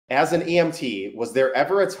As an EMT, was there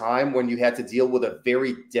ever a time when you had to deal with a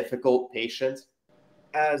very difficult patient?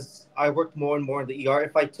 As I worked more and more in the ER,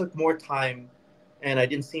 if I took more time and I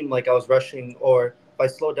didn't seem like I was rushing, or if I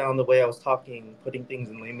slowed down the way I was talking, putting things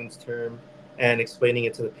in layman's term and explaining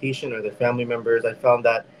it to the patient or their family members, I found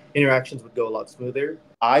that interactions would go a lot smoother.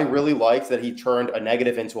 I really liked that he turned a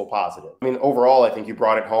negative into a positive. I mean, overall, I think you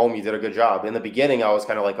brought it home. You did a good job. In the beginning, I was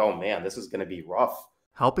kind of like, oh man, this is going to be rough.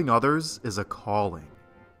 Helping others is a calling.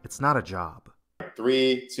 It's not a job.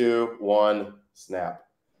 3, 2, 1, snap.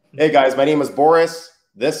 Hey guys, my name is Boris.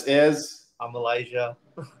 This is... I'm Elijah.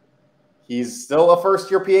 He's still a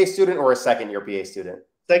first-year PA student or a second-year PA student?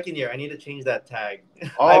 Second year. I need to change that tag.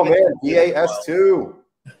 Oh man, PA-S2.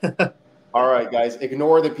 All right, guys,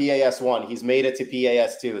 ignore the PA-S1. He's made it to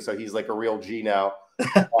PA-S2, so he's like a real G now.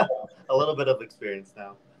 A little bit of experience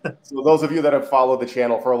now. So those of you that have followed the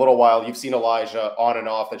channel for a little while, you've seen Elijah on and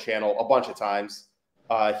off the channel a bunch of times.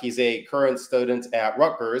 He's a current student at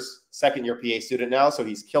Rutgers, second-year PA student now, so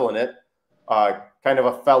he's killing it. Kind of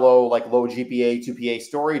a fellow like low GPA to PA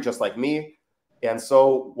story, just like me. And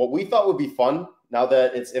so what we thought would be fun now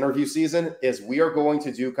that it's interview season is we are going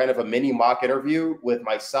to do kind of a mini mock interview with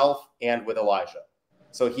myself and with Elijah.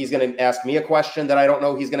 So he's going to ask me a question that I don't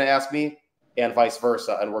know he's going to ask me, and vice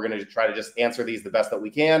versa. And we're going to try to just answer these the best that we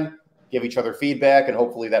can, give each other feedback, and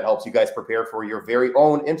hopefully that helps you guys prepare for your very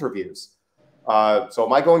own interviews. So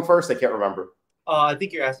am I going first? I can't remember. I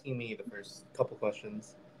think you're asking me the first couple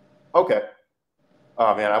questions. Okay.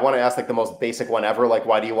 Oh man, I want to ask like the most basic one ever. Like,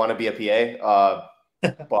 why do you want to be a PA?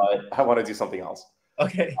 But I want to do something else.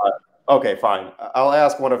 Okay. Okay, fine. I'll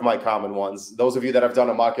ask one of my common ones. Those of you that have done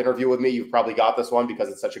a mock interview with me, you've probably got this one because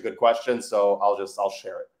it's such a good question. So I'll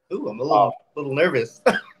share it. Ooh, I'm a little nervous.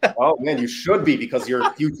 Oh man, you should be, because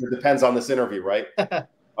your future depends on this interview, right?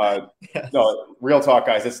 Yes. No, real talk,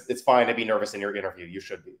 guys. It's fine to be nervous in your interview. You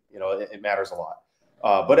should be. You know, it matters a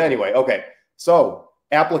lot. But anyway, okay. So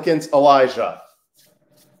applicant Elijah.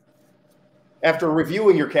 After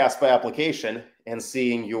reviewing your CASPA application and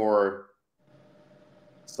seeing your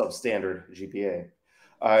substandard GPA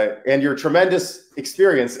and your tremendous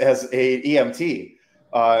experience as a EMT,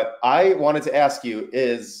 I wanted to ask you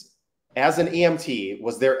is, as an EMT,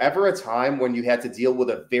 was there ever a time when you had to deal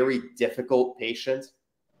with a very difficult patient?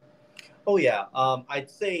 Oh yeah.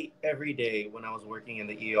 I'd say every day when I was working in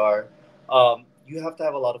the ER, you have to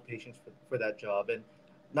have a lot of patience for that job, and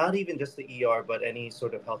not even just the ER, but any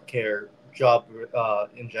sort of healthcare job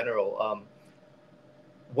in general.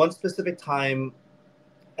 One specific time,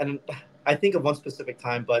 and I think of one specific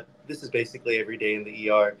time, but this is basically every day in the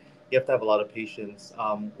ER. You have to have a lot of patience.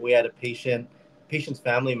 We had a patient's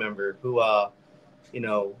family member who,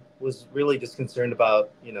 was really just concerned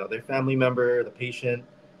about, their family member, the patient,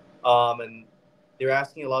 and they were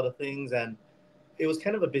asking a lot of things, and it was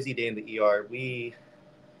kind of a busy day in the ER. We're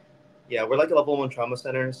like a level 1 trauma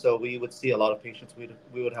center, so we would see a lot of patients.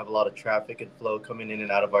 We would have a lot of traffic and flow coming in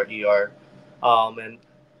and out of our ER, and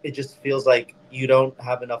it just feels like you don't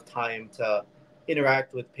have enough time to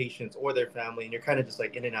interact with patients or their family, and you're kind of just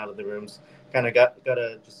like in and out of the rooms. Kind of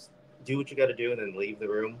gotta just do what you got to do and then leave the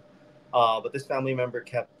room. But this family member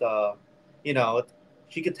kept,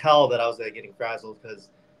 she could tell that I was like getting frazzled because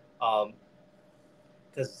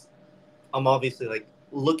I'm obviously like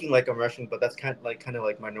looking like I'm rushing, but that's kind of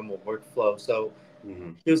like my normal workflow. So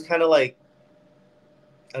She was kind of like,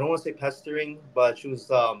 I don't want to say pestering, but she was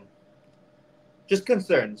just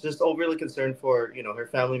concerned, just overly concerned for, her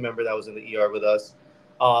family member that was in the ER with us.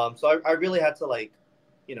 So I really had to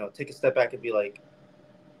take a step back and be like,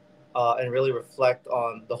 and really reflect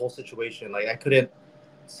on the whole situation. Like I couldn't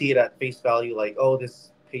see it at face value, like, oh,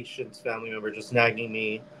 this patient's family member just nagging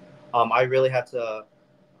me. I really had to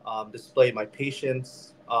display my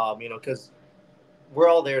patience, because we're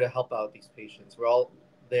all there to help out these patients. We're all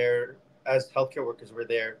there as healthcare workers. We're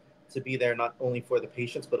there to be there not only for the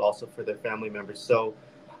patients, but also for their family members. So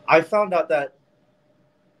I found out that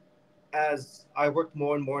as I worked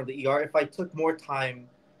more and more in the ER, if I took more time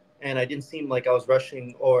and I didn't seem like I was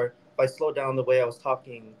rushing, or if I slowed down the way I was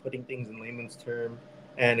talking, putting things in layman's term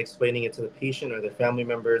and explaining it to the patient or their family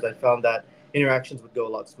members, I found that interactions would go a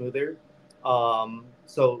lot smoother.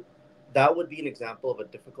 So that would be an example of a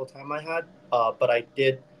difficult time I had, but I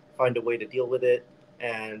did find a way to deal with it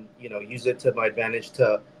and, use it to my advantage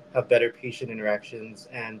to have better patient interactions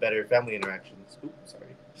and better family interactions. Oops, sorry,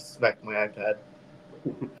 just smacked my iPad.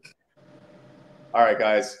 All right,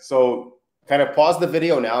 guys. So kind of pause the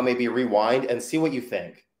video now, maybe rewind and see what you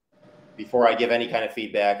think before I give any kind of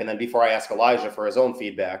feedback, and then before I ask Elijah for his own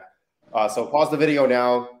feedback. So pause the video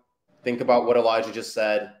now. Think about what Elijah just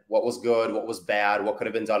said. What was good? What was bad? What could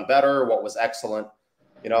have been done better? What was excellent?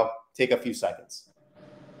 You know, take a few seconds.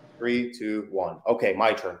 3, 2, 1. Okay,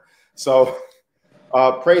 my turn. So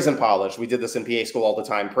praise and polish. We did this in PA school all the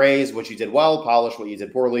time. Praise what you did well, polish what you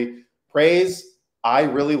did poorly. Praise, I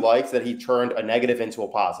really liked that he turned a negative into a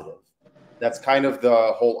positive. That's kind of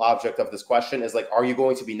the whole object of this question is like, are you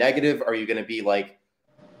going to be negative? Are you going to be like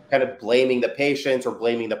kind of blaming the patient or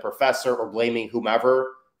blaming the professor or blaming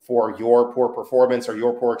whomever for your poor performance or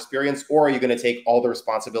your poor experience? Or are you going to take all the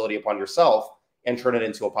responsibility upon yourself and turn it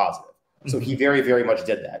into a positive? So he very, very much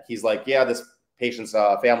did that. He's like, yeah, this patient's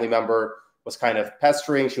family member was kind of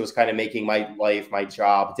pestering. She was kind of making my life, my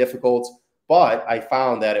job difficult. But I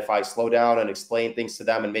found that if I slow down and explain things to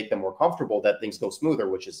them and make them more comfortable, that things go smoother,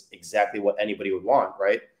 which is exactly what anybody would want,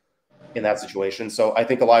 right? In that situation. So I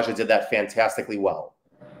think Elijah did that fantastically well.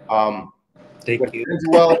 Thank you.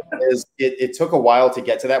 Well, it took a while to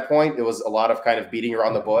get to that point. It was a lot of kind of beating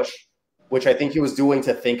around the bush, which I think he was doing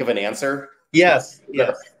to think of an answer. Yes,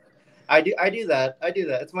 yes. I do that.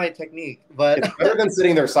 It's my technique, but it's better than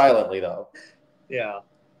sitting there silently, though. Yeah.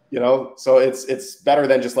 You know, so it's better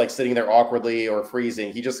than just like sitting there awkwardly or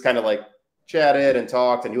freezing. He just kind of like chatted and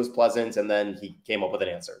talked, and he was pleasant, and then he came up with an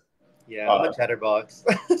answer. Yeah, I'm a chatterbox.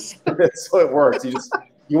 So it works.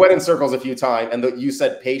 You went in circles a few times, and you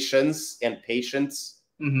said patience and patience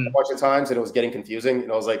a bunch of times, and it was getting confusing.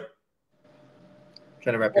 And I was like,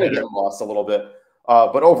 trying to wrap it up. Lost a little bit.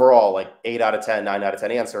 But overall, like 8 out of 10, 9 out of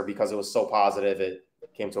 10 answer because it was so positive. It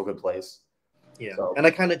came to a good place. Yeah. So. And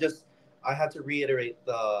I had to reiterate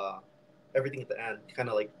everything at the end, kind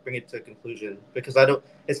of like bring it to a conclusion because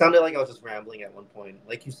it sounded like I was just rambling at one point,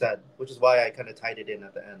 like you said, which is why I kind of tied it in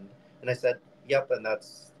at the end. And I said, yep. And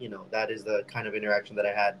that's, that is the kind of interaction that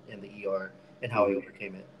I had in the ER and how I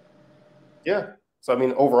overcame it. Yeah. So, I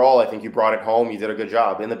mean, overall, I think you brought it home. You did a good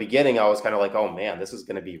job. In the beginning, I was kind of like, oh man, this is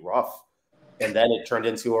going to be rough. And then it turned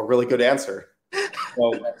into a really good answer. So,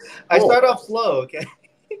 cool. I start off slow. Okay.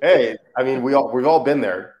 Hey, I mean, we've all been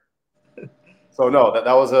there. So no, that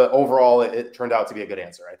was overall, it turned out to be a good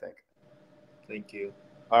answer, I think. Thank you.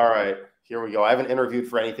 All right, here we go. I haven't interviewed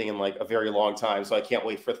for anything in like a very long time, so I can't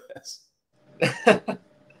wait for this.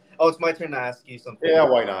 Oh, it's my turn to ask you something. Yeah,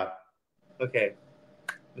 why not? Okay.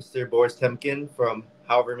 Mr. Boris Temkin from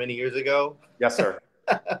however many years ago. Yes, sir.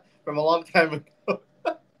 From a long time ago.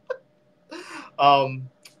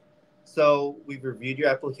 So we've reviewed your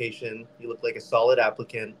application. You look like a solid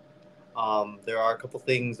applicant. There are a couple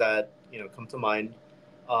things that come to mind.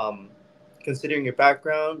 Considering your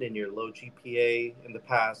background and your low GPA in the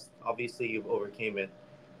past, obviously you've overcame it.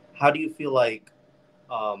 How do you feel like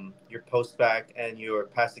your post-bac and your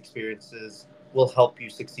past experiences will help you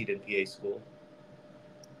succeed in PA school?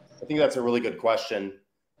 I think that's a really good question.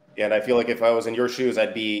 And I feel like if I was in your shoes,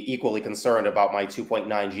 I'd be equally concerned about my 2.9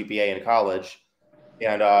 GPA in college.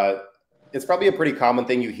 And it's probably a pretty common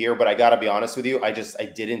thing you hear, but I got to be honest with you. I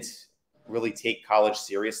didn't really take college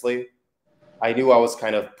seriously. I knew I was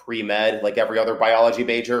kind of pre-med, like every other biology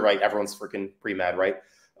major, right? Everyone's freaking pre-med, right?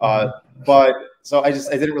 But so I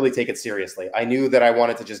didn't really take it seriously. I knew that I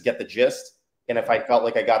wanted to just get the gist. And if I felt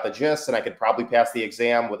like I got the gist and I could probably pass the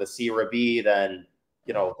exam with a C or a B, then,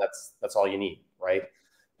 that's all you need, right?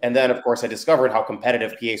 And then, of course, I discovered how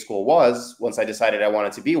competitive PA school was once I decided I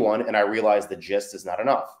wanted to be one. And I realized the gist is not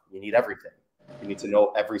enough. You need everything. You need to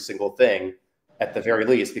know every single thing at the very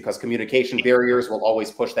least, because communication barriers will always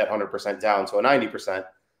push that 100% down to a 90%.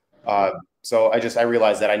 So I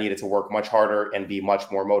realized that I needed to work much harder and be much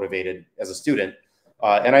more motivated as a student.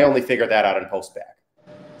 And I only figured that out in post-bac.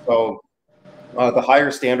 So the higher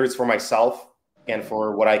standards for myself and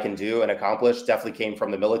for what I can do and accomplish definitely came from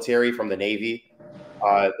the military, from the Navy.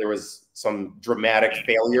 There was some dramatic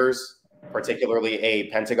failures, particularly a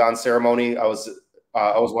Pentagon ceremony. I was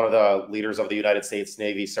one of the leaders of the United States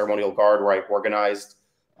Navy Ceremonial Guard, where I organized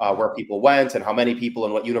where people went and how many people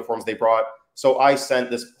and what uniforms they brought. So I sent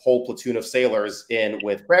this whole platoon of sailors in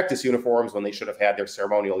with practice uniforms when they should have had their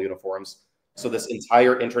ceremonial uniforms. So this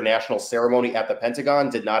entire international ceremony at the Pentagon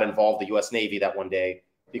did not involve the U.S. Navy that one day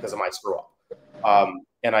because of my screw up.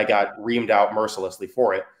 And I got reamed out mercilessly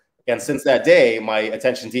for it. And since that day, my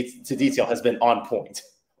attention to detail has been on point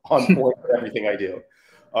with everything I do.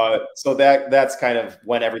 So that's kind of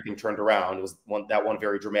when everything turned around. It was that one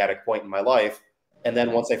very dramatic point in my life. And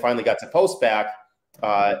then once I finally got to post-bac,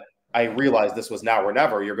 I realized this was now or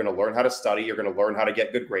never. You're going to learn how to study. You're going to learn how to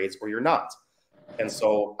get good grades, or you're not. And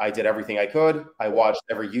so I did everything I could. I watched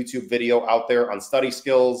every YouTube video out there on study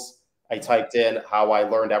skills. I typed in how I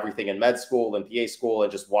learned everything in med school and PA school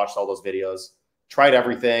and just watched all those videos. Tried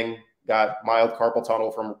everything. Got mild carpal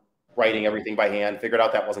tunnel from writing everything by hand. Figured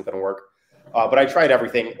out that wasn't going to work. But I tried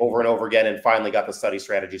everything over and over again and finally got the study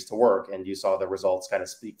strategies to work. And you saw the results kind of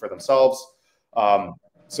speak for themselves.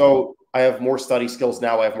 So I have more study skills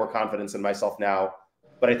now. I have more confidence in myself now.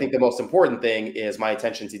 But I think the most important thing is my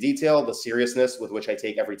attention to detail, the seriousness with which I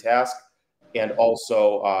take every task, and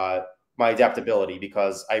also my adaptability,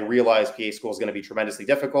 because I realize PA school is going to be tremendously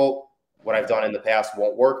difficult. What I've done in the past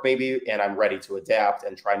won't work maybe, and I'm ready to adapt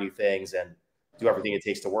and try new things and do everything it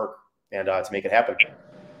takes to work and to make it happen.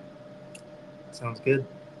 Sounds good.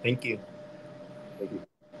 Thank you. Thank you.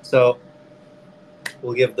 So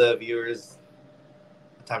we'll give the viewers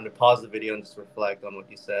time to pause the video and just reflect on what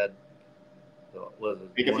you said. So what was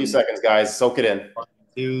it? Take a few seconds, guys. Soak it in. 1,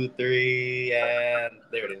 2, 3, and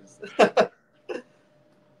there it is.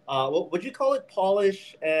 What would you call it?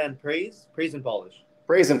 Polish and praise? Praise and polish.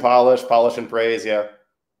 Praise and polish, polish and praise, yeah.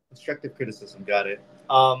 Constructive criticism, got it.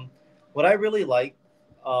 What I really liked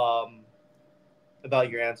about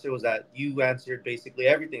your answer was that you answered basically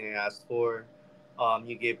everything I asked for.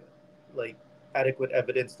 You gave like adequate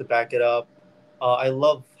evidence to back it up. I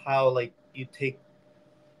love how like you take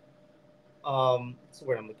what's the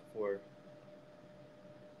word I'm looking for?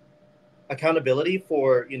 Accountability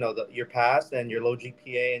for, you know, your past and your low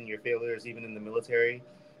GPA and your failures even in the military,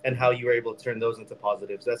 and how you were able to turn those into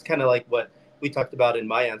positives. That's kind of like what we talked about in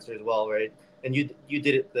my answer as well, right? And you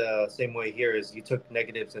did it the same way here, is you took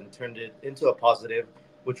negatives and turned it into a positive,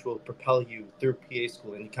 which will propel you through PA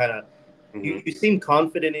school. And you kind of you seem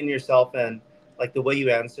confident in yourself, and like the way you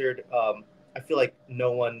answered, I feel like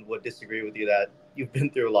no one would disagree with you that you've been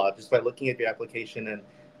through a lot just by looking at your application and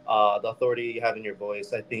the authority you have in your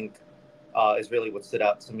voice. I think is really what stood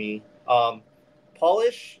out to me.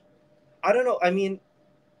 Polish, I don't know. I mean,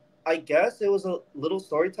 I guess it was a little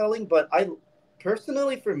storytelling, but I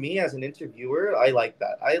personally, for me as an interviewer, I like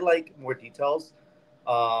that. I like more details.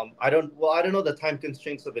 I don't know the time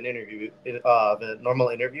constraints of an interview, the normal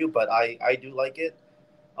interview, but I do like it.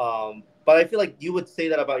 But I feel like you would say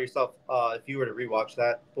that about yourself if you were to rewatch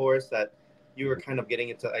that, Boris, that you were kind of getting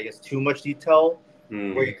into, I guess, too much detail,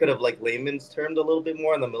 where you could have like layman's termed a little bit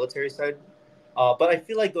more on the military side. But I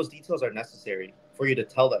feel like those details are necessary for you to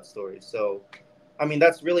tell that story. So, I mean,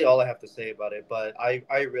 that's really all I have to say about it. But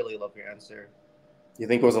I really love your answer. You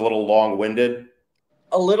think it was a little long-winded?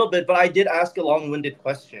 A little bit, but I did ask a long-winded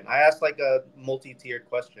question. I asked like a multi-tiered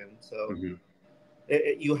question. So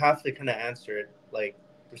you have to kind of answer it like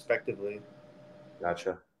respectively.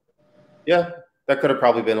 Gotcha. Yeah, that could have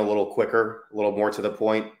probably been a little quicker, a little more to the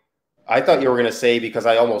point. I thought you were going to say, because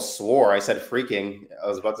I almost swore, I said freaking. I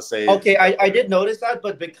was about to say. Okay, I did notice that,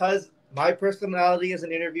 but because my personality as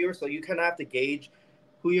an interviewer, so you kind of have to gauge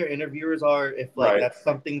who your interviewers are, if like that's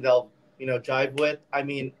something they'll, you know, jive with. I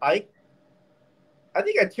mean, I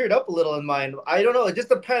think I teared up a little in mine. I don't know. It just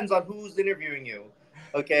depends on who's interviewing you.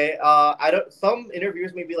 Okay. Some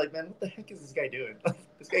interviewers may be like, man, what the heck is this guy doing?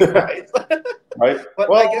 This guy cries. Right. But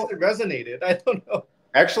well, I guess it resonated. I don't know.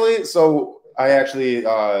 Actually,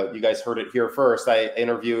 you guys heard it here first. I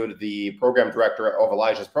interviewed the program director of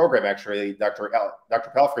Elijah's program, actually, Dr.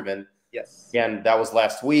 Pelfreeman. Yes. And that was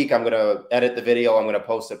last week. I'm going to edit the video. I'm going to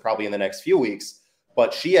post it probably in the next few weeks.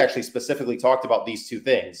 But she actually specifically talked about these two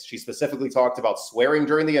things. She specifically talked about swearing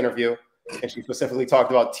during the interview, and she specifically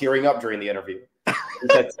talked about tearing up during the interview. She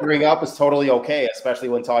said tearing up is totally okay, especially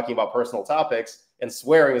when talking about personal topics, and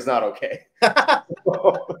swearing is not okay.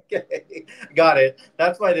 Okay, got it.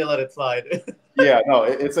 That's why they let it slide. Yeah, no,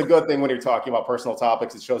 it's a good thing when you're talking about personal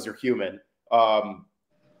topics. It shows you're human.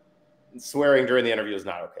 Swearing during the interview is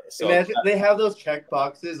not okay. So imagine they have those check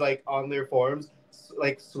boxes like on their forms,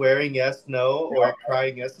 like swearing yes, no, or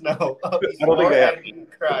crying yes, no. I don't think they have.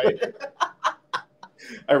 Cried.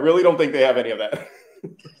 I really don't think they have any of that.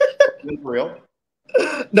 Is it real?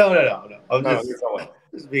 No. I'm No,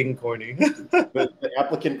 just being corny. The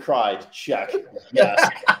applicant cried. Check. Yes.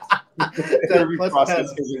 The interview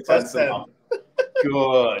process is intense enough.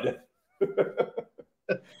 Good.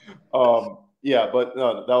 Yeah, but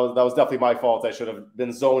no, that was definitely my fault. I should have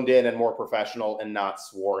been zoned in and more professional and not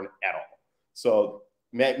sworn at all. So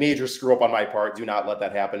major screw up on my part. Do not let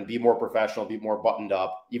that happen. Be more professional. Be more buttoned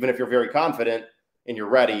up. Even if you're very confident and you're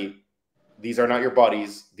ready, these are not your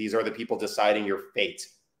buddies. These are the people deciding your fate.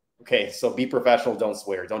 Okay, so be professional. Don't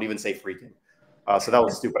swear. Don't even say freaking. So that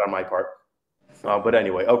was stupid on my part. But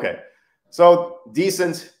anyway, okay. So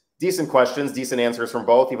decent questions, decent answers from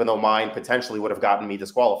both, even though mine potentially would have gotten me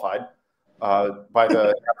disqualified by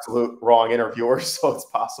the absolute wrong interviewer. So it's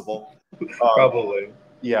possible. Probably.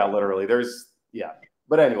 Yeah, literally.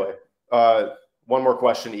 But anyway, one more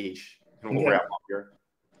question each, and we'll wrap up here.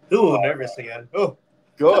 Ooh, nervous again. Oh,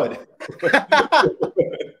 good.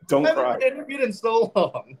 Don't I cry. haven't interviewed in so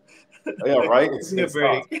long. Yeah, right. Give me a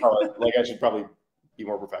break. Like I should probably be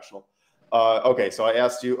more professional. Okay, so I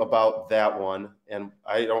asked you about that one, and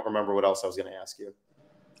I don't remember what else I was going to ask you.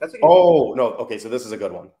 That's okay. Oh no. Okay, so this is a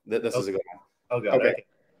good one. This is a good one. Oh god. Okay,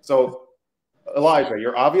 so Elijah,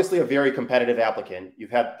 you're obviously a very competitive applicant.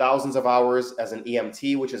 You've had thousands of hours as an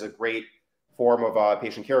EMT, which is a great form of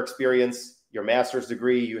patient care experience. Your master's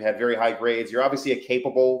degree, you had very high grades. You're obviously a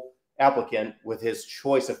capable applicant with his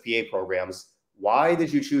choice of PA programs. Why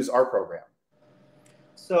did you choose our program?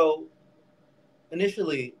 So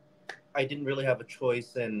initially, I didn't really have a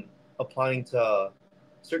choice in applying to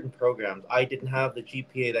certain programs. I didn't have the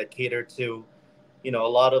GPA that catered to, a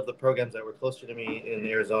lot of the programs that were closer to me in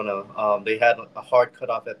Arizona. They had a hard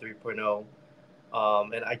cutoff at 3.0,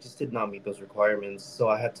 and I just did not meet those requirements. So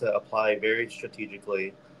I had to apply very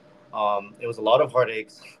strategically. It was a lot of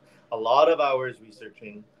heartaches, a lot of hours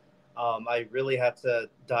researching. I really had to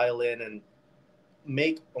dial in and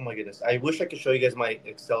oh my goodness, I wish I could show you guys my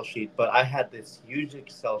Excel sheet, but I had this huge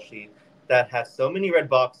Excel sheet that has so many red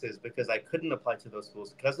boxes because I couldn't apply to those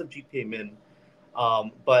schools because of GPA min.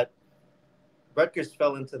 But Rutgers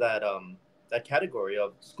fell into that category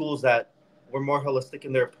of schools that were more holistic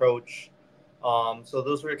in their approach. So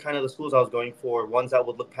those were kind of the schools I was going for, ones that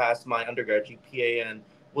would look past my undergrad GPA and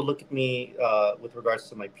would look at me with regards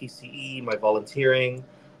to my PCE, my volunteering,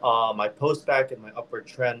 my post-bac, and my upward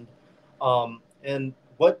trend. And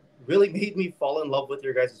what really made me fall in love with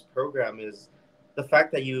your guys' program is the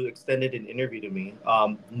fact that you extended an interview to me.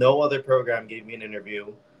 No other program gave me an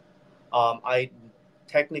interview. I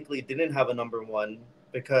technically didn't have a number one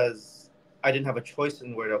because I didn't have a choice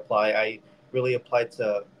in where to apply. I really applied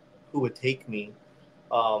to who would take me.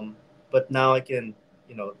 But now I can,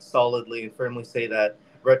 solidly and firmly say that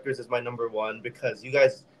Rutgers is my number one because you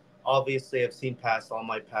guys obviously have seen past all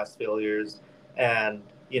my past failures and,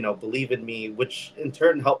 believe in me, which in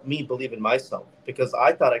turn helped me believe in myself because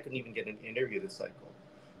I thought I couldn't even get an interview this cycle.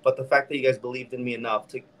 But the fact that you guys believed in me enough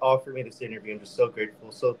to offer me this interview, I'm just so grateful,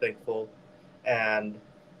 so thankful. And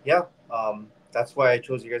yeah, that's why I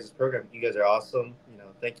chose you guys' program. You guys are awesome.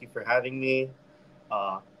 Thank you for having me.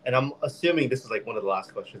 And I'm assuming this is like one of the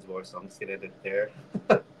last questions, more, so I'm just gonna end it there.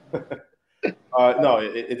 No,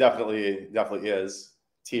 it definitely is.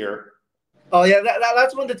 Tier. Oh yeah,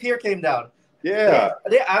 that's when the tear came down. Yeah.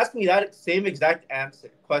 They asked me that same exact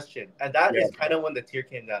question, and that is kind of when the tear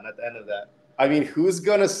came down at the end of that. I mean, who's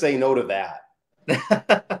gonna say no to that?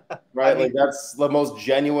 Right? Like that's the most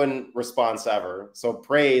genuine response ever. So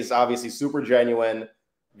praise, obviously super genuine,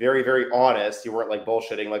 very, very honest. You weren't like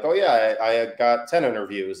bullshitting, like, oh yeah, I got 10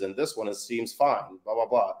 interviews and this one seems fine, blah, blah,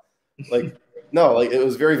 blah. Like, no, like it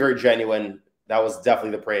was very, very genuine. That was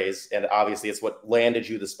definitely the praise. And obviously it's what landed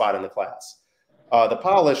you the spot in the class. The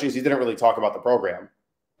polish is you didn't really talk about the program.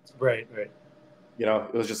 Right.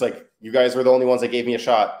 It was just like, you guys were the only ones that gave me a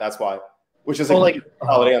shot. That's why. Which is a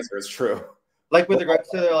solid answer. It's true. Like with regards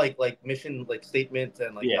to their like mission, like statements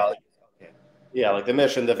and like values. Okay. Yeah, like the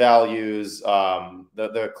mission, the values,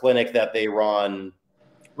 the clinic that they run.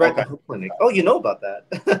 Right, the clinic. Oh, you know about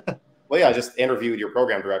that. Well, yeah, I just interviewed your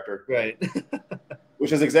program director. Right.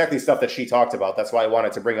 Which is exactly stuff that she talked about. That's why I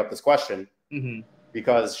wanted to bring up this question. Mm-hmm.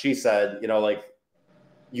 Because she said, like,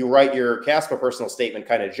 you write your CASPA personal statement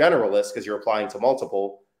kind of generalist because you're applying to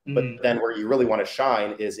multiple. But then where you really want to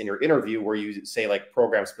shine is in your interview where you say like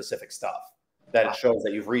program specific stuff. That shows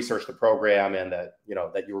that you've researched the program and that,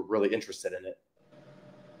 that you were really interested in it.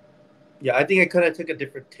 Yeah, I think I kind of took a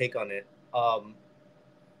different take on it.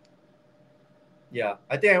 Yeah,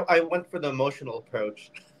 I think I went for the emotional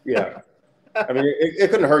approach. Yeah. I mean, it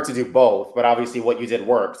couldn't hurt to do both, but obviously what you did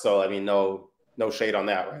worked. So, I mean, no shade on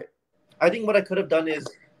that, right? I think what I could have done is,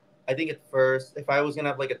 I think at first, if I was going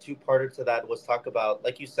to have like a two-parter to that, was talk about,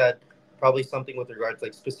 like you said, probably something with regards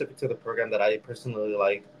like specific to the program that I personally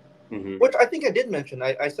like. Mm-hmm. Which I think I did mention.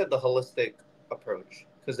 I said the holistic approach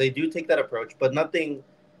because they do take that approach, but nothing.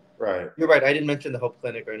 Right. You're right. I didn't mention the Hope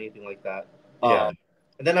Clinic or anything like that. Yeah.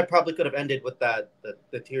 And then I probably could have ended with the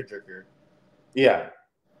tearjerker. Yeah.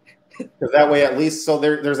 Because that way, at least, so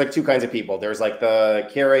there's like two kinds of people. There's like the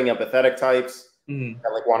caring, empathetic types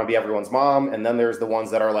that like want to be everyone's mom, and then there's the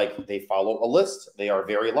ones that are like they follow a list. They are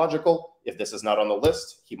very logical. If this is not on the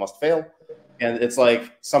list, he must fail. And it's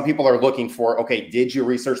like some people are looking for, okay, did you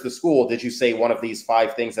research the school? Did you say one of these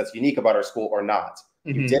 5 things that's unique about our school or not?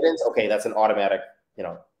 You didn't? Okay, that's an automatic,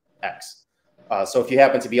 X. So if you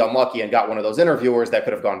happen to be unlucky and got one of those interviewers, that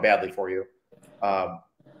could have gone badly for you.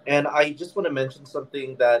 And I just want to mention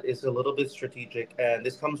something that is a little bit strategic, and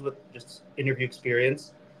this comes with just interview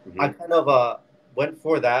experience. I kind of went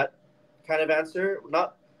for that kind of answer,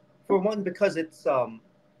 not for one because it's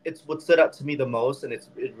it's what stood out to me the most, and it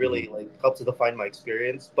really like helped to define my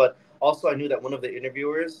experience. But also, I knew that one of the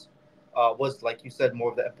interviewers was, like you said,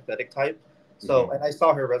 more of the empathetic type. So, and I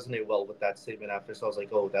saw her resonate well with that statement after. So I was like,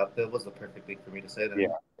 oh, that was the perfect thing for me to say then. Yeah.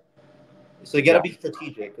 So you got to be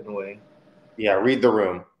strategic in a way. Yeah, read the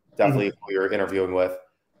room. Definitely who you're interviewing with.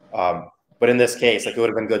 But in this case, like it would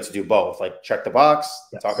have been good to do both. Like check the box,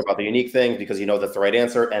 talk about the unique things because you know that's the right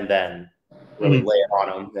answer, and then really lay it on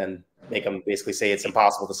them and make them basically say it's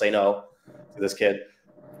impossible to say no to this kid.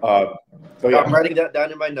 So yeah, I'm writing that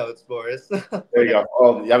down in my notes, Boris. There you go.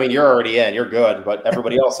 Well, I mean, you're already in. You're good. But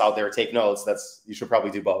everybody else out there, take notes. You should probably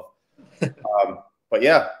do both. But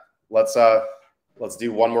yeah, let's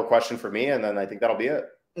do one more question for me, and then I think that'll be it.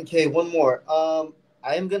 Okay, one more.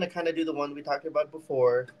 I am gonna kind of do the one we talked about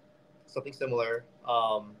before, something similar.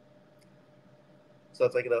 So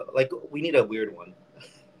it's like we need a weird one,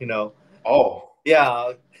 you know. Oh.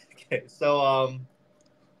 Yeah. Okay. So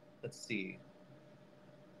let's see.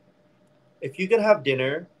 If you could have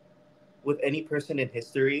dinner with any person in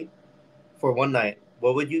history for one night,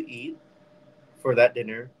 what would you eat for that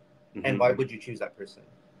dinner, and why would you choose that person?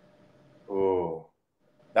 Oh,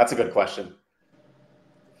 that's a good question.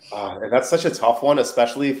 And that's such a tough one,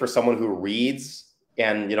 especially for someone who reads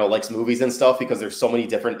and likes movies and stuff, because there's so many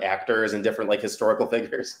different actors and different like historical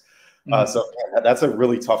figures. So that's a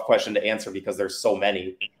really tough question to answer because there's so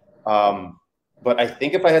many. But I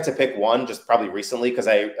think if I had to pick one, just probably recently, because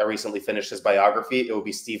I recently finished his biography, it would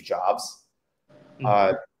be Steve Jobs.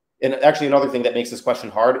 And actually, another thing that makes this question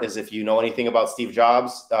hard is if you know anything about Steve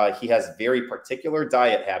Jobs, he has very particular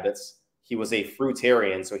diet habits. He was a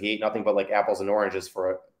fruitarian, so he ate nothing but like apples and oranges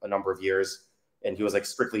for a number of years. And he was like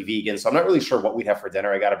strictly vegan. So I'm not really sure what we'd have for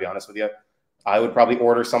dinner. I got to be honest with you. I would probably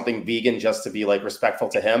order something vegan just to be like respectful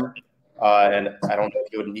to him. And I don't know if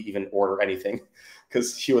he would even order anything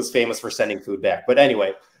because he was famous for sending food back. But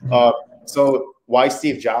anyway, so why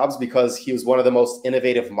Steve Jobs? Because he was one of the most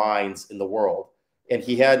innovative minds in the world. And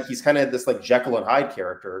he's kind of this like Jekyll and Hyde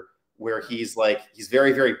character where he's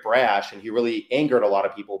very, very brash and he really angered a lot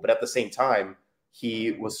of people. But at the same time,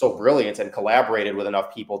 he was so brilliant and collaborated with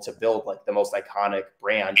enough people to build like the most iconic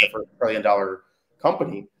brand, the first $1 trillion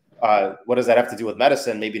company. What does that have to do with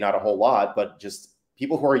medicine? Maybe not a whole lot, but just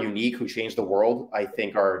people who are unique, who change the world, I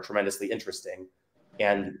think are tremendously interesting.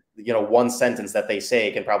 And, one sentence that they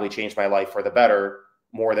say can probably change my life for the better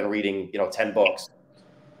more than reading, 10 books,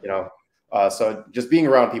 So just being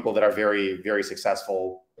around people that are very, very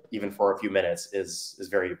successful, even for a few minutes, is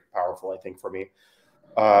very powerful, I think, for me.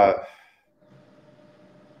 I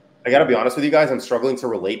got to be honest with you guys. I'm struggling to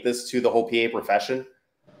relate this to the whole PA profession,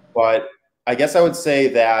 but I guess I would say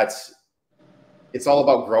that it's all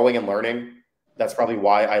about growing and learning. That's probably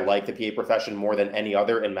why I like the PA profession more than any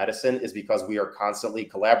other in medicine, is because we are constantly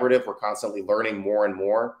collaborative. We're constantly learning more and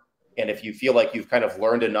more. And if you feel like you've kind of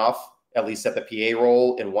learned enough, at least at the PA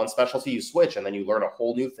role in one specialty, you switch and then you learn a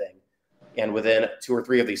whole new thing. And within 2 or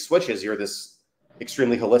 3 of these switches, you're this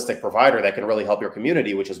extremely holistic provider that can really help your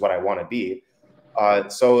community, which is what I want to be.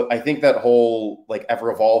 So I think that whole like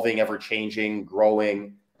ever evolving, ever changing,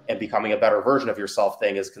 growing, and becoming a better version of yourself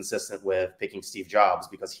thing is consistent with picking Steve Jobs,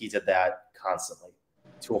 because he did that constantly,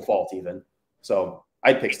 to a fault even. So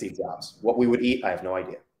I'd pick Steve Jobs. What we would eat, I have no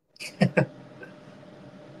idea.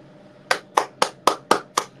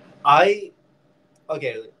 Okay,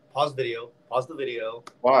 pause the video.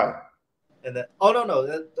 Why? And then,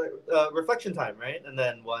 no, reflection time, right? And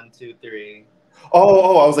then 1, 2, 3.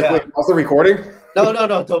 Oh, I was like, wait, how's the recording? No,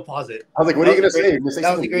 don't pause it. I was like, what are you going to say?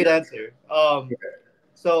 That was a great answer. Okay.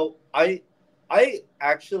 So I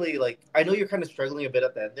actually, like, I know you're kind of struggling a bit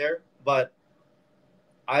at the end there, but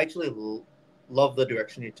I actually love the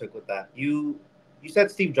direction you took with that. You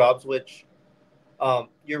said Steve Jobs, which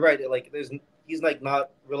you're right. Like, he's like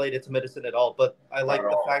not related to medicine at all, but I like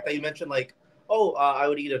the fact that you mentioned like, I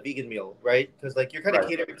would eat a vegan meal, right? Because like you're kind of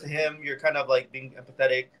catering to him. You're kind of like being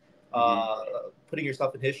empathetic, putting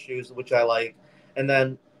yourself in his shoes, which I like. And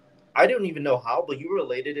then I don't even know how, but you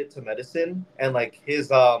related it to medicine and like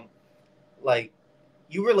his like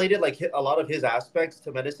you related like a lot of his aspects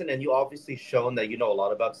to medicine, and you obviously shown that you know a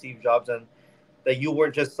lot about Steve Jobs and that you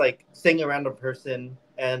weren't just like saying a random person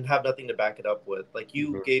and have nothing to back it up with. Like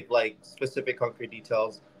you gave like specific concrete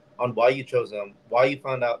details on why you chose him, why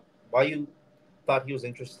you thought he was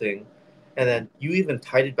interesting, and then you even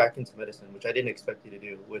tied it back into medicine, which I didn't expect you to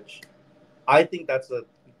do, which I think that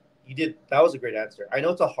was a great answer. I know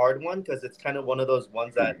it's a hard one because it's kind of one of those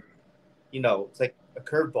ones that, it's like a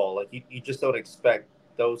curveball. Like you just don't expect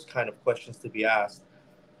those kind of questions to be asked.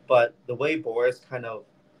 But the way Boris kind of,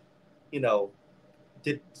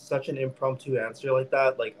 did such an impromptu answer like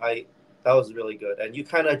that, like That was really good, and you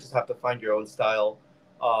kind of just have to find your own style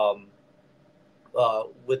um,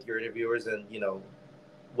 with your interviewers, and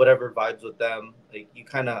whatever vibes with them. Like you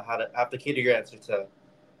kind of have to cater your answer to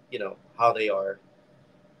how they are.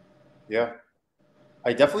 Yeah,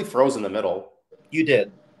 I definitely froze in the middle. You did,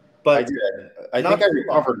 I but did. I think not I too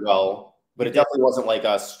long. recovered well, but You it did. definitely wasn't like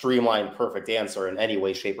a streamlined, perfect answer in any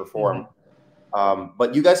way, shape, or form. Mhm.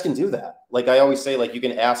 But you guys can do that. Like I always say, like you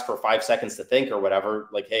can ask for 5 seconds to think or whatever.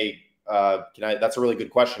 Like, hey, can I? That's a really good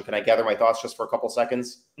question. Can I gather my thoughts just for a couple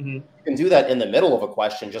seconds? Mhm. You can do that in the middle of a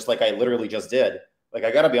question, just like I literally just did. Like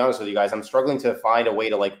I got to be honest with you guys, I'm struggling to find a way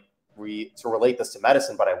to like to relate this to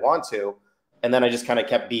medicine, but I want to. And then I just kind of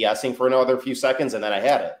kept BSing for another few seconds, and then I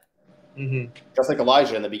had it. Mhm. Just like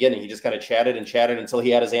Elijah in the beginning, he just kind of chatted and chatted until he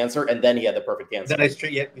had his answer, and then he had the perfect answer.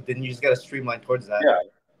 Then you just got to streamline towards that. Yeah.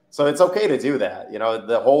 So it's okay to do that.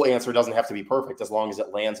 The whole answer doesn't have to be perfect as long as it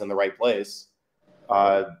lands in the right place.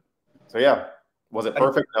 So yeah, was it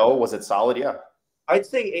perfect? No. Was it solid? Yeah. I'd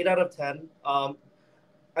say 8 out of 10.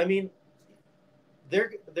 I mean,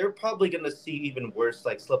 they're probably gonna see even worse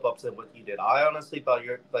like slip ups than what you did. I honestly thought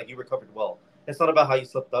you recovered well. It's not about how you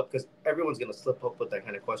slipped up because everyone's gonna slip up with that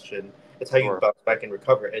kind of question. It's how you bounce back and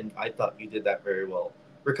recover, and I thought you did that very well.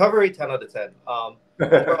 Recovery 10 out of 10.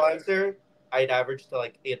 Overall answer, I'd average to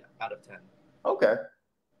like 8 out of 10. Okay.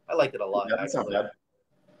 I liked it a lot. Yeah, that's not bad.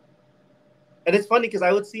 And it's funny because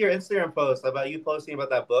I would see your Instagram post about you posting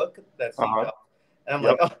about that book, that Steve Jobs, and I'm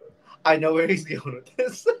like, oh, I know where he's going with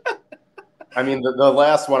this. I mean, the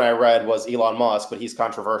last one I read was Elon Musk, but he's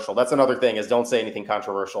controversial. That's another thing is don't say anything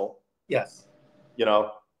controversial. Yes.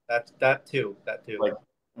 That too. Like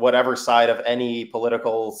whatever side of any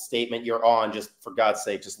political statement you're on, just for God's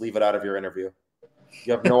sake, just leave it out of your interview.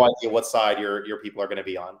 You have no idea what side your people are going to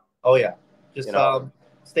be on. Oh yeah. Just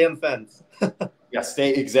stay on the fence. Yeah,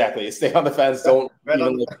 stay on the fence. Don't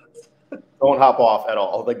don't hop off at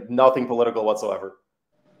all. Like nothing political whatsoever.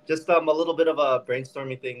 Just a little bit of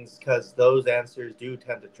brainstorming things because those answers do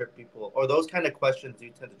tend to trip people, or those kind of questions do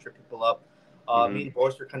tend to trip people up. Me and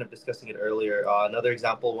Boris were kind of discussing it earlier. Another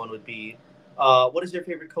example one would be, what is your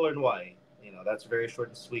favorite color and why? That's very short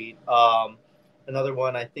and sweet. Another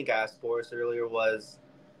one I think I asked Boris earlier was,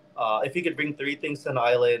 if you could bring 3 things to an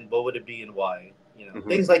island, what would it be and why?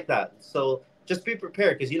 Things like that. So just be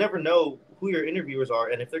prepared because you never know who your interviewers are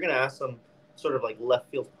and if they're going to ask some sort of like left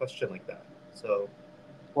field question like that. So.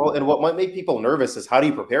 Well, and what might make people nervous is how do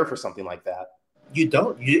you prepare for something like that? You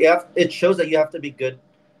don't. It shows that you have to be good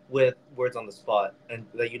with words on the spot and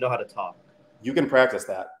that you know how to talk. You can practice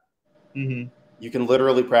that. Mm-hmm. You can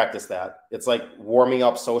literally practice that. It's like warming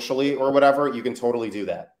up socially or whatever. You can totally do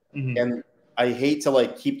that. Mm-hmm. And I hate to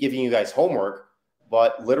like keep giving you guys homework,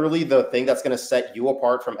 but literally the thing that's going to set you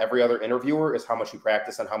apart from every other interviewer is how much you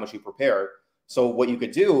practice and how much you prepare. So what you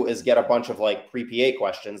could do is get a bunch of like pre-PA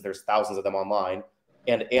questions. There's thousands of them online.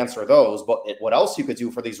 And answer those. But what else you could do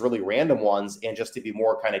for these really random ones and just to be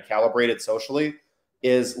more kind of calibrated socially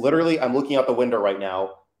is literally, I'm looking out the window right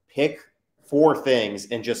now, pick 4 things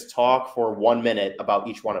and just talk for 1 minute about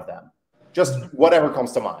each one of them. Just whatever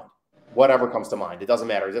comes to mind. Whatever comes to mind. It doesn't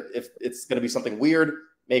matter. If it's going to be something weird,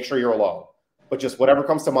 make sure you're alone. But just whatever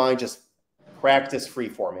comes to mind, just practice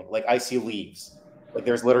free-forming. Like I see leaves. Like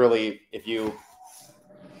there's literally,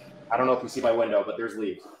 I don't know if you see my window, but there's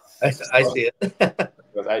leaves. I see it.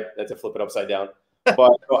 I had to flip it upside down.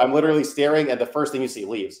 But I'm literally staring, and the first thing you see,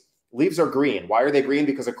 leaves. Leaves are green. Why are they green?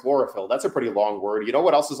 Because of chlorophyll. That's a pretty long word. You know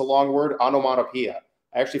what else is a long word? Onomatopoeia.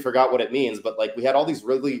 I actually forgot what it means, but like we had all these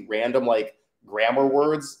really random like grammar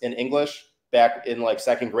words in English back in like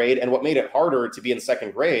 2nd grade. And what made it harder to be in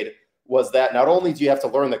 2nd grade was that not only do you have to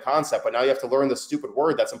learn the concept, but now you have to learn the stupid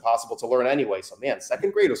word that's impossible to learn anyway. So man,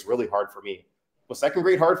 2nd grade was really hard for me. Was 2nd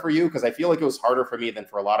grade hard for you? Because I feel like it was harder for me than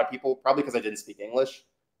for a lot of people, probably because I didn't speak English.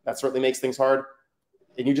 That certainly makes things hard.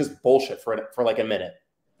 And you just bullshit for like a minute.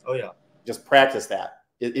 Oh, yeah. Just practice that.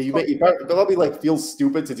 You probably like feel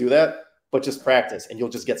stupid to do that, but just practice and you'll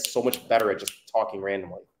just get so much better at just talking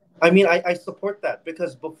randomly. I mean, I support that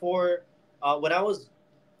because before, when I was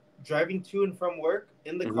driving to and from work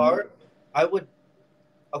in the car, I would,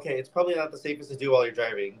 okay, it's probably not the safest to do while you're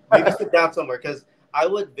driving. Maybe sit down somewhere because I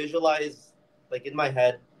would visualize like in my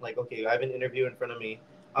head, like, okay, I have an interview in front of me.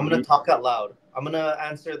 I'm going to talk out loud. I'm going to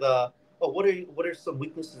answer what are some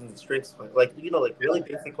weaknesses and strengths? Like, like really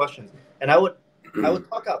basic questions. And I would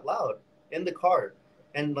talk out loud in the car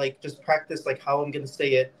and like just practice like how I'm going to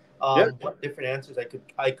say it, what different answers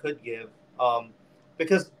I could give.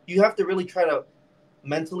 Because you have to really try to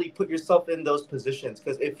mentally put yourself in those positions.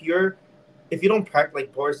 Because if you don't practice,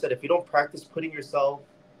 like Boris said, if you don't practice putting yourself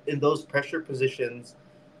in those pressure positions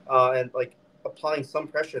and like applying some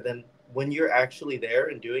pressure, then when you're actually there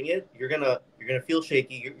and doing it, you're gonna feel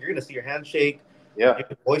shaky. You're gonna see your hand shake. Yeah.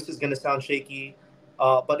 Your voice is gonna sound shaky.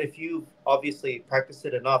 But if you obviously practice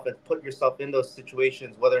it enough and put yourself in those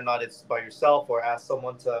situations, whether or not it's by yourself or ask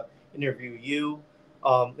someone to interview you,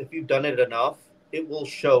 if you've done it enough, it will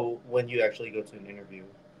show when you actually go to an interview.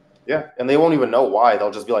 Yeah, and they won't even know why.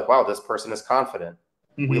 They'll just be like, "Wow, this person is confident.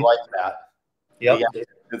 We like that." Yep. Yeah,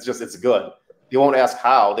 it's good. They won't ask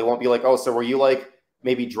how. They won't be like, "Oh, so were you like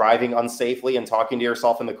maybe driving unsafely and talking to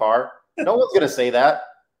yourself in the car?" No one's gonna say that.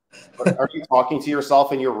 Are you talking to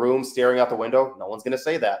yourself in your room, staring out the window? No one's gonna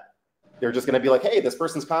say that. They're just gonna be like, "Hey, this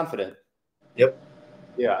person's confident." Yep.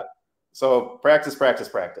 Yeah. So practice, practice,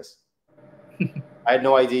 practice. I had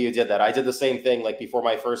no idea you did that. I did the same thing like before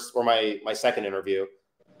my first or my second interview.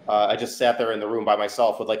 I just sat there in the room by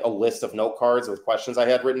myself with like a list of note cards with questions I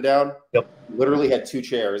had written down. Yep. Literally had 2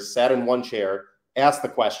 chairs, sat in one chair, asked the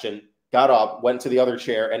question, got up, went to the other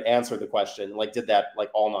chair, and answered the question. Like did that like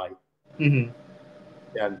all night.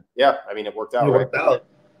 And yeah, I mean it worked out. It worked out.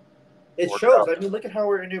 It shows. Out. I mean, look at how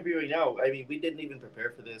we're interviewing now. I mean, we didn't even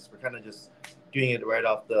prepare for this. We're kind of just doing it right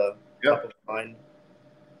off the top of the mind.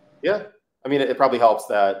 Yeah. I mean, it probably helps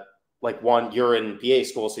that, like, one, you're in PA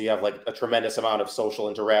school, so you have, like, a tremendous amount of social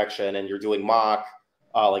interaction, and you're doing mock,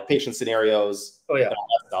 like, patient scenarios and all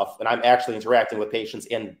that stuff. And I'm actually interacting with patients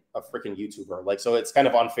in a freaking YouTuber. Like, so it's kind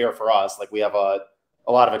of unfair for us. Like, we have a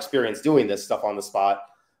lot of experience doing this stuff on the spot.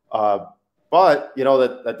 But, you know,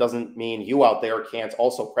 that doesn't mean you out there can't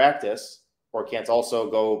also practice or can't also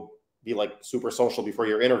go be, like, super social before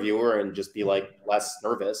your interviewer and just be, like, less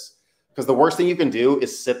nervous. Because the worst thing you can do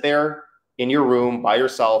is sit there in your room by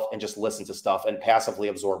yourself and just listen to stuff and passively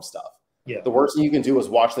absorb stuff. Yeah. The worst thing you can do is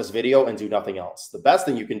watch this video and do nothing else. The best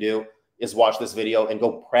thing you can do is watch this video and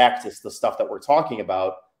go practice the stuff that we're talking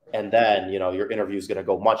about. And then, you know, your interview is going to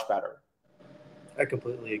go much better. I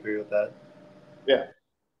completely agree with that. Yeah.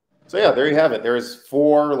 So yeah, there you have it. There's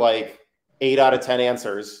 4, like 8 out of 10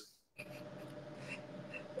 answers.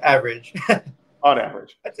 Average. On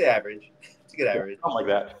average. I'd say average. It's a good average. Something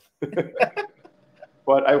like that.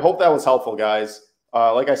 But I hope that was helpful, guys.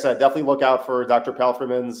 Like I said, definitely look out for Dr.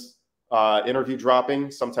 Palfreman's interview dropping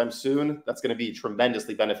sometime soon. That's going to be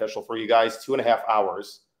tremendously beneficial for you guys. 2.5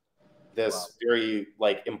 hours. This very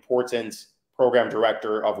like important program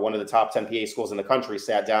director of one of the top 10 PA schools in the country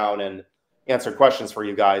sat down and answered questions for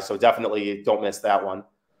you guys. So definitely don't miss that one.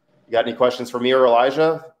 You got any questions for me or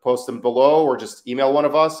Elijah? Post them below or just email one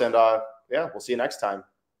of us. And yeah, we'll see you next time.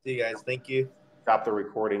 See you guys. Thank you. Stop the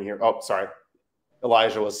recording here. Oh, sorry.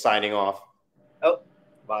 Elijah was signing off. Oh,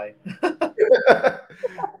 bye.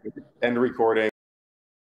 End recording.